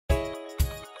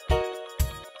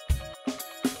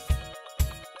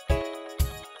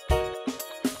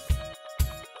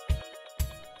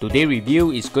Today's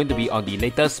review is going to be on the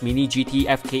latest Mini GT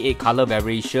FK8 color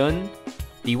variation.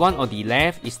 The one on the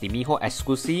left is the MiJo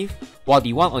exclusive, while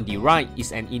the one on the right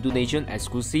is an Indonesian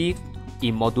exclusive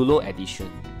in Modulo edition.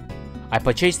 I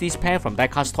purchased this pair from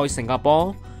Diecast Toys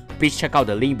Singapore. Please check out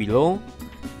the link below.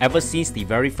 Ever since the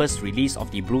very first release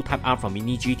of the blue Type R from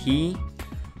Mini GT,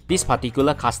 this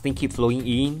particular casting keeps flowing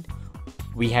in.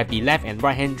 We have the left and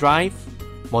right hand drive,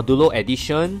 Modulo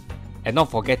edition, and not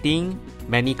forgetting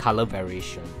many color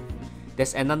variation.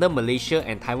 There's another Malaysia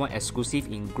and Taiwan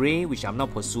exclusive in grey which I'm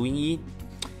not pursuing it,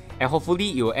 and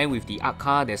hopefully it will end with the art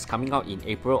car that's coming out in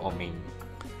April or May.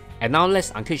 And now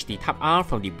let's uncage the Type R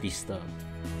from the blister.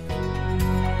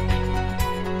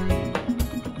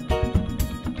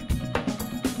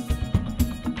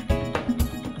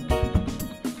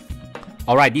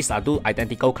 Alright, these are two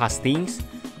identical castings.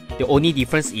 The only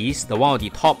difference is the one on the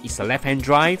top is a left hand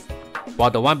drive, while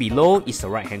the one below is a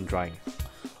right hand drive.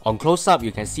 On close up,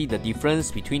 you can see the difference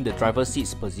between the driver's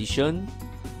seat's position.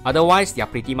 Otherwise, they are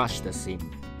pretty much the same.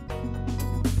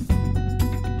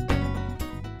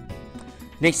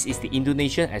 Next is the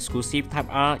Indonesian exclusive Type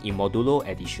R in Modulo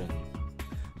edition.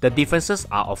 The differences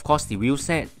are of course the wheel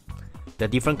set, the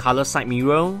different color side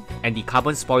mirror, and the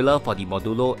carbon spoiler for the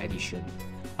Modulo edition.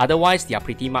 Otherwise, they are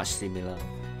pretty much similar.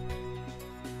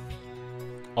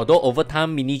 Although over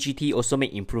time, Mini GT also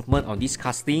made improvement on this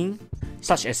casting,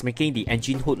 such as making the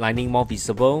engine hood lining more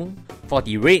visible for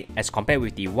the red as compared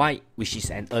with the white, which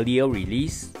is an earlier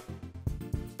release.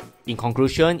 In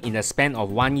conclusion, in a span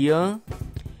of 1 year,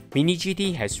 Mini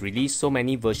GT has released so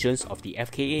many versions of the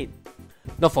FK8,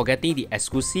 not forgetting the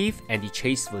exclusive and the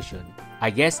chase version.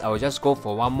 I guess I will just go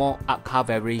for one more art car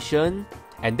variation,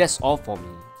 and that's all for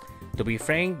me. To be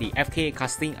frank, the FK8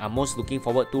 casting I'm most looking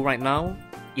forward to right now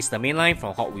is the mainline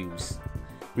from Hot Wheels.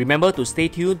 Remember to stay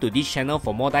tuned to this channel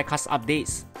for more diecast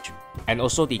updates and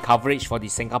also the coverage for the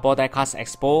Singapore Diecast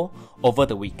Expo over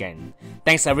the weekend.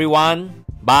 Thanks everyone,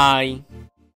 bye!